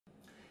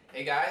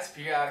Hey guys,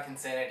 Periodic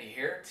Insanity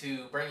here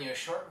to bring you a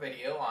short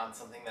video on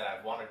something that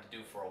I've wanted to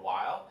do for a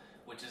while,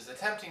 which is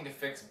attempting to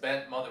fix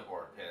bent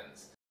motherboard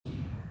pins.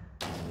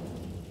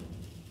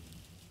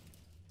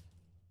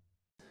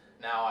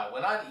 Now, I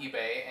went on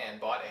eBay and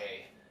bought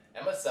a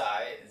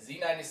MSI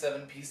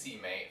Z97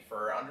 PC mate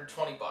for under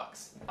 20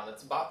 bucks.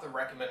 That's about the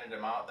recommended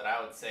amount that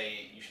I would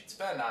say you should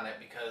spend on it,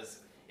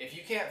 because if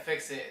you can't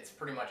fix it, it's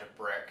pretty much a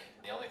brick.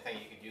 The only thing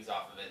you could use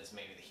off of it is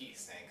maybe the heat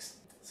sinks.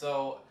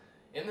 So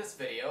in this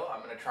video,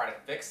 I'm going to try to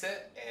fix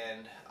it,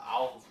 and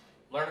I'll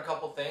learn a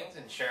couple things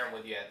and share them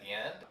with you at the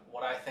end.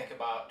 What I think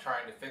about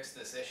trying to fix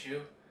this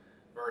issue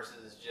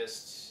versus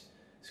just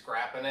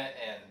scrapping it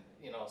and,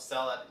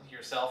 sell it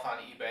yourself on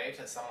eBay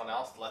to someone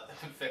else to let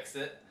them fix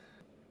it.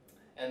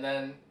 And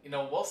then,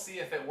 we'll see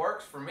if it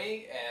works for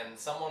me, and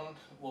someone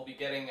will be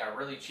getting a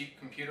really cheap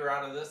computer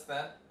out of this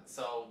then.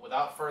 So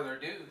without further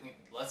ado,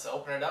 let's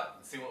open it up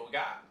and see what we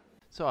got.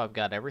 So I've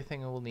got everything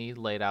we'll need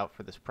laid out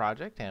for this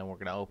project, and we're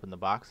going to open the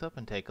box up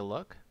and take a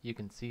look. You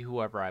can see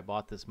whoever I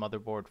bought this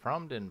motherboard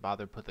from didn't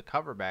bother to put the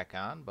cover back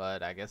on,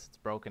 but I guess it's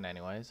broken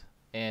anyways.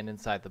 And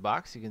inside the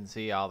box you can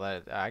see all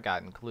that I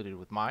got included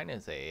with mine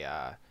is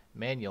a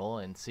manual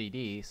and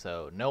CD,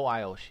 so no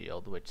IO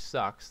shield, which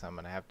sucks. I'm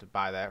going to have to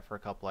buy that for a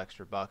couple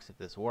extra bucks if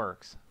this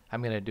works.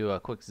 I'm going to do a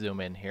quick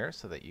zoom in here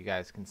so that you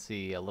guys can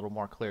see a little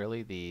more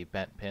clearly the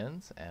bent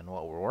pins and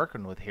what we're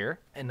working with here.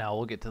 And now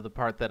we'll get to the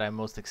part that I'm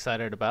most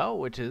excited about,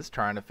 which is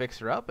trying to fix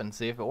her up and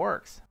see if it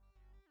works.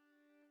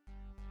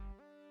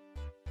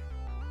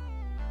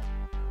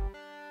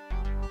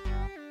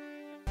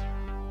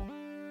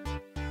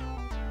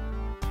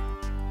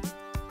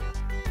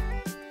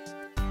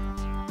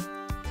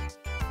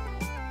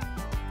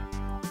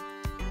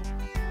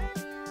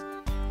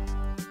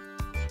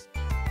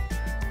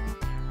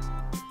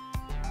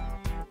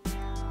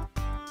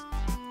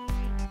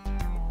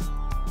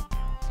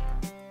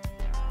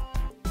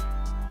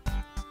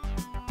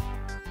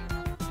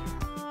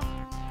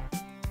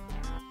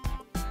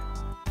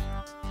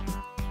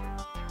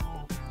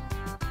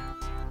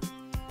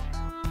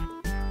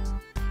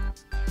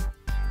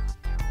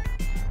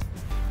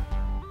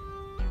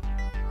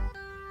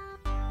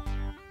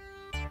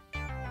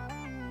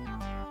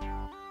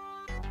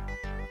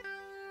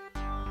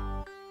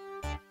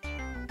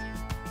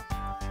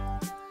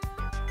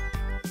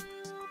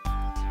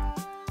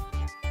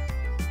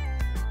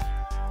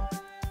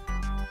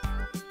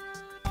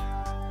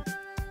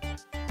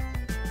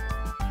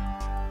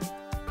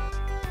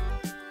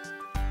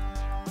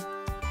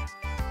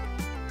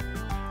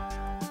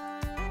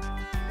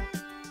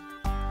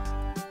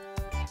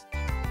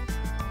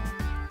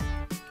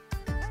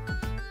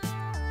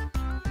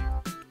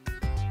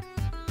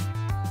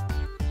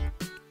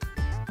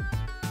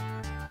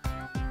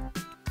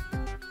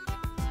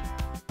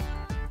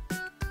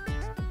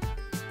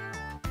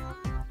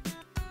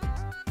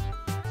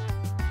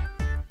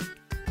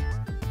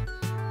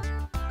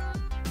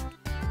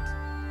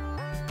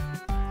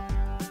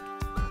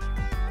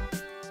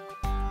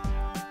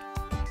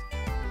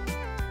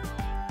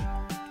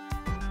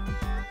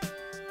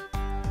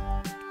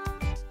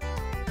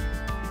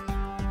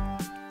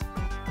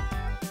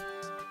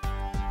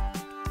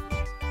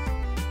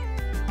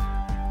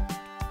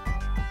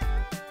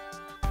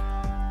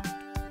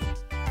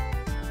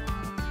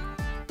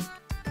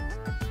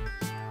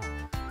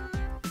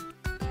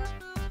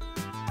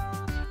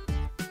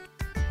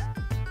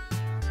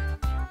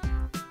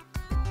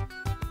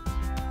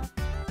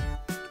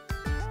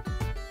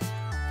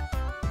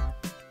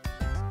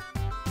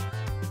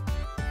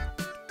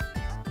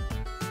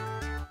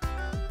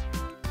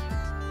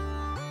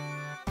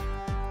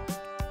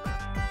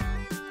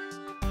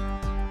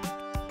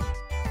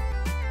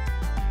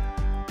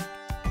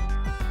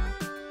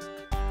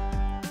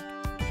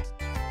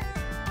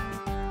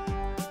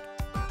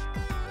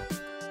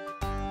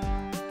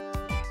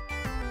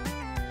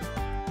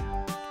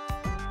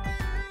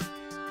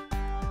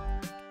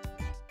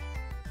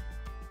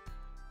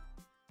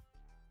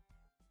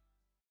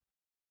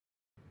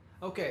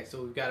 Okay,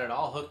 so we've got it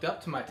all hooked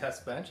up to my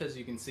test bench, as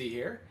you can see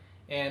here,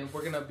 and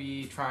we're going to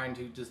be trying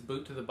to just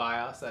boot to the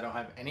BIOS. I don't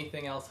have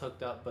anything else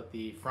hooked up but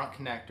the front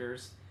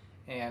connectors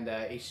and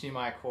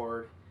HDMI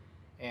cord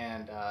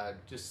and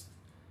just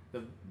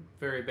the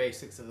very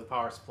basics of the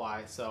power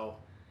supply. So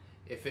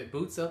if it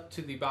boots up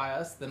to the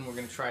BIOS, then we're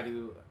going to try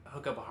to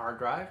hook up a hard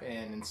drive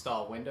and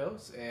install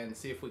Windows and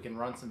see if we can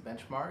run some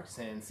benchmarks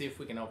and see if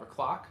we can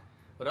overclock.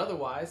 But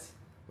otherwise,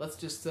 let's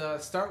just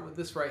start with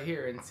this right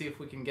here and see if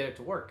we can get it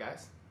to work,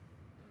 guys.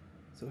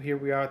 So here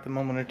we are at the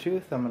moment of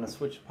truth. I'm going to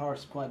switch the power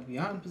supply to the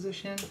on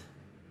position,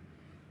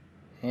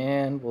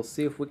 and we'll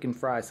see if we can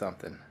fry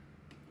something.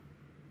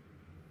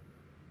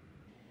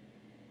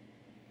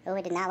 Oh,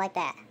 we did not like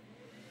that.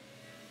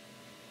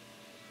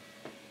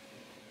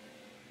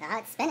 Oh,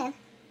 it's spinning.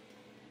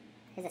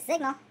 There's a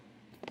signal.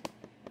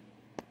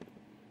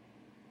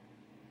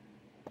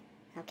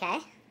 Okay.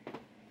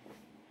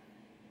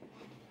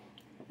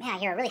 Man, I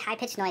hear a really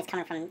high-pitched noise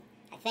coming from,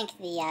 I think,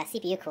 the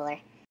CPU cooler.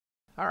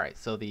 Alright,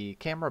 so the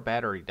camera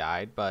battery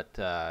died, but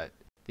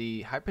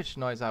The high-pitched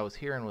noise I was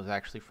hearing was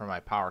actually from my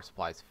power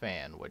supply's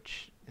fan,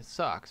 which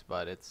sucks,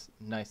 but it's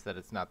nice that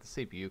it's not the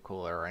CPU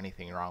cooler or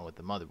anything wrong with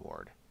the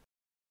motherboard.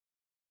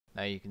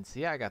 Now you can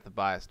see I got the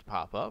BIOS to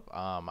pop up.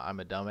 I'm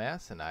a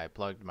dumbass and I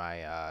plugged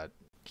my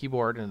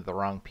keyboard into the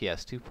wrong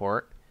PS2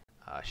 port.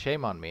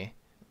 Shame on me.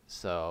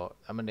 So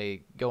I'm going to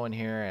go in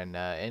here and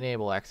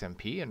enable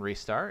XMP and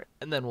restart,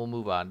 and then we'll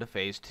move on to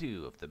phase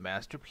 2 of the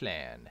master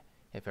plan,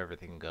 if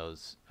everything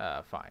goes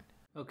fine.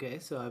 Okay,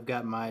 so I've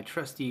got my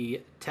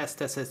trusty test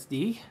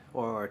SSD,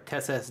 or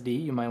test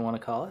SD you might want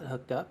to call it,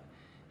 hooked up,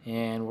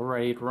 and we're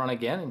ready to run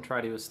again and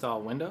try to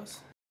install Windows.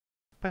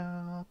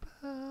 Oh,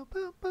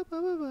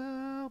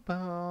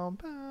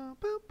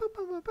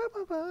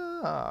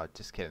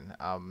 just kidding.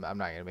 I'm not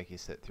going to make you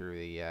sit through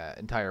the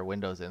entire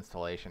Windows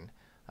installation.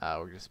 We're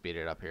going to speed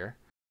it up here.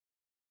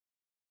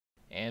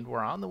 And we're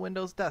on the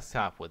Windows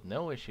desktop with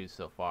no issues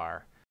so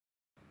far.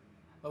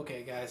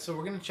 Okay guys, so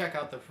we're going to check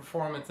out the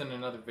performance in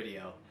another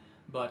video.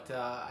 But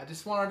I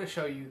just wanted to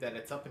show you that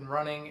it's up and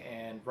running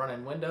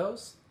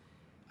Windows.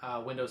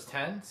 Windows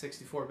 10,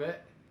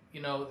 64-bit.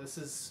 You know, this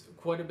is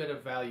quite a bit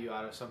of value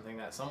out of something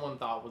that someone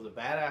thought was a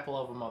bad apple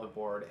of a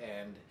motherboard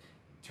and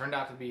turned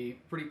out to be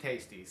pretty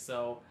tasty.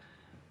 So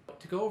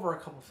to go over a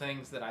couple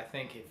things that I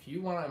think if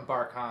you want to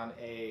embark on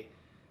a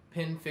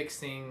pin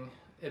fixing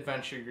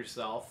adventure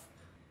yourself,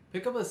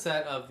 pick up a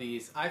set of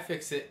these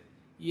iFixit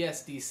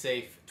ESD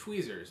safe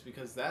tweezers,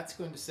 because that's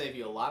going to save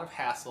you a lot of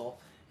hassle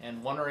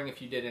and wondering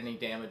if you did any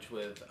damage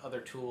with other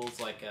tools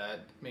like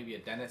maybe a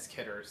dentist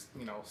kit or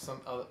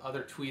some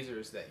other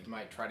tweezers that you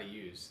might try to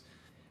use.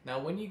 Now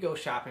when you go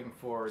shopping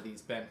for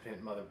these bent pin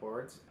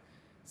motherboards,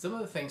 some of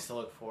the things to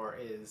look for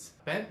is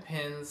bent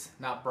pins,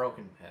 not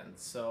broken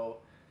pins. So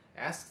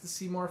ask to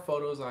see more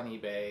photos on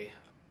eBay.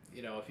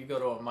 You know, if you go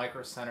to a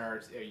Micro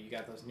Center or you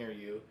got those near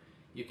you,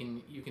 you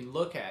can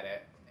look at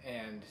it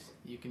and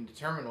you can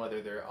determine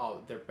whether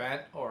they're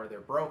bent or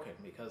they're broken,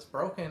 because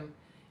broken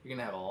you're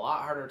gonna have a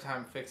lot harder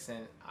time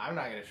fixing. I'm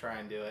not gonna try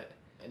and do it,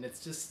 and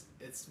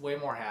it's way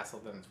more hassle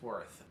than it's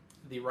worth.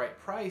 The right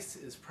price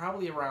is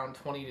probably around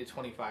 20 to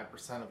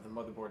 25% of the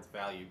motherboard's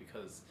value,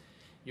 because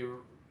you're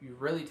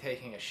really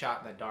taking a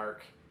shot in the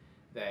dark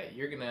that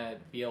you're gonna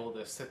be able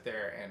to sit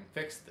there and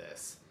fix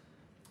this.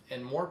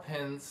 And more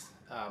pins,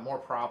 more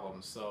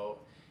problems. So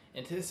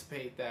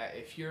anticipate that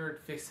if you're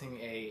fixing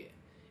a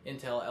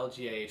Intel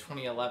LGA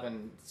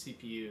 2011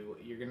 CPU,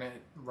 you're going to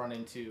run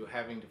into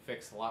having to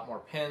fix a lot more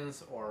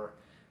pins or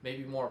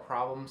maybe more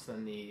problems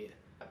than the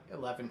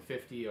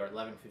 1150 or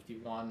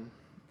 1151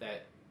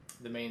 that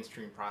the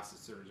mainstream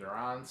processors are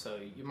on. So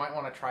you might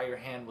want to try your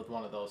hand with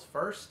one of those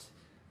first.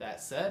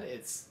 That said,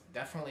 it's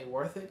definitely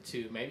worth it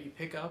to maybe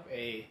pick up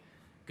a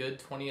good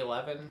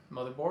 2011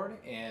 motherboard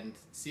and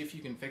see if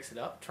you can fix it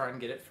up. Try and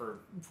get it for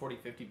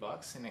 40-50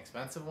 bucks, an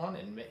expensive one,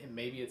 and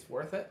maybe it's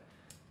worth it.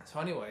 So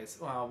anyways,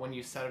 when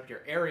you set up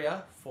your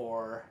area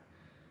for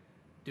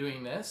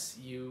doing this,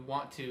 you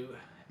want to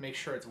make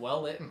sure it's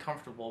well lit and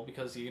comfortable,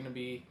 because you're going to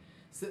be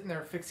sitting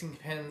there fixing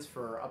pins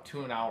for up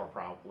to an hour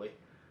probably.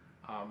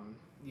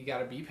 You got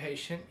to be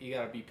patient, you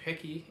got to be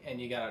picky,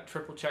 and you got to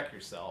triple check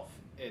yourself.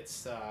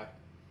 It's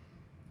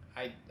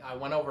I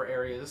went over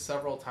areas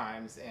several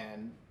times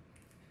and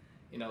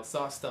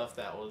saw stuff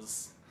that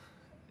was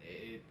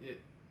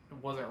it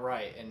wasn't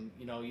right, and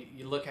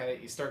you look at it,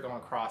 you start going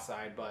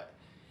cross-eyed, but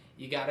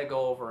you got to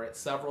go over it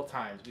several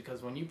times,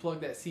 because when you plug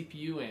that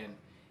CPU in,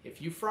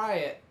 if you fry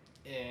it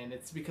and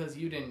it's because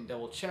you didn't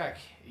double check,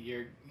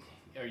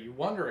 or you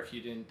wonder if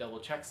you didn't double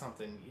check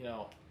something,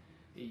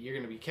 you're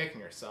going to be kicking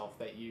yourself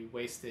that you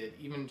wasted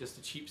even just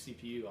a cheap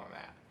CPU on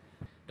that.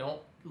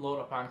 Don't load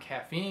up on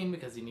caffeine,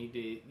 because you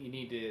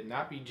need to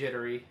not be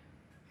jittery,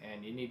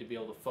 and you need to be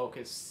able to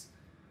focus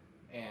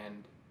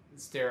and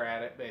stare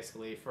at it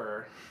basically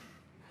for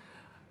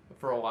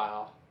a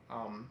while.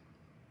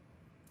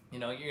 You're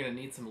going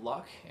to need some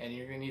luck, and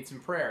you're going to need some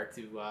prayer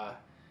to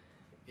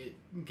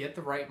get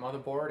the right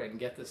motherboard and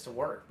get this to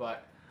work.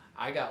 But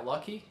I got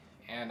lucky,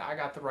 and I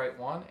got the right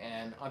one,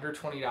 and under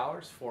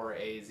 $20 for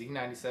a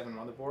Z97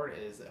 motherboard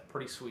is a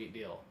pretty sweet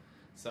deal.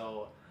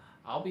 So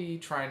I'll be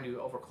trying to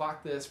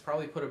overclock this,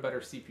 probably put a better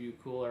CPU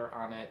cooler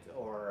on it,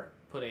 or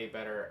put a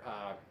better,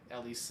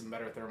 at least some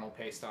better thermal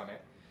paste on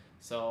it.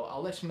 So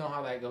I'll let you know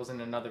how that goes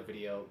in another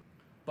video.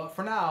 But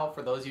for now,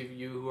 for those of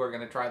you who are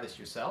going to try this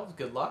yourselves,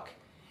 good luck.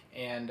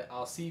 And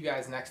I'll see you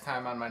guys next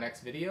time on my next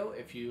video.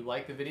 If you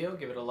like the video,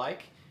 give it a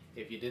like.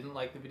 If you didn't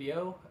like the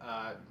video,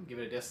 give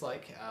it a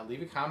dislike.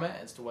 Leave a comment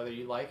as to whether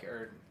you like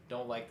or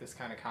don't like this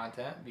kind of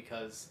content,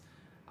 because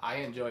I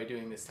enjoy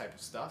doing this type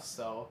of stuff.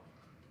 So,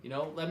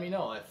 let me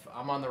know if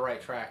I'm on the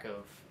right track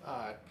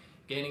of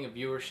gaining a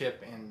viewership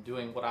and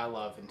doing what I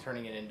love and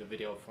turning it into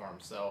video form.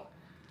 So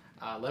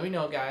let me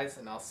know, guys,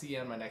 and I'll see you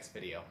in my next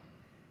video.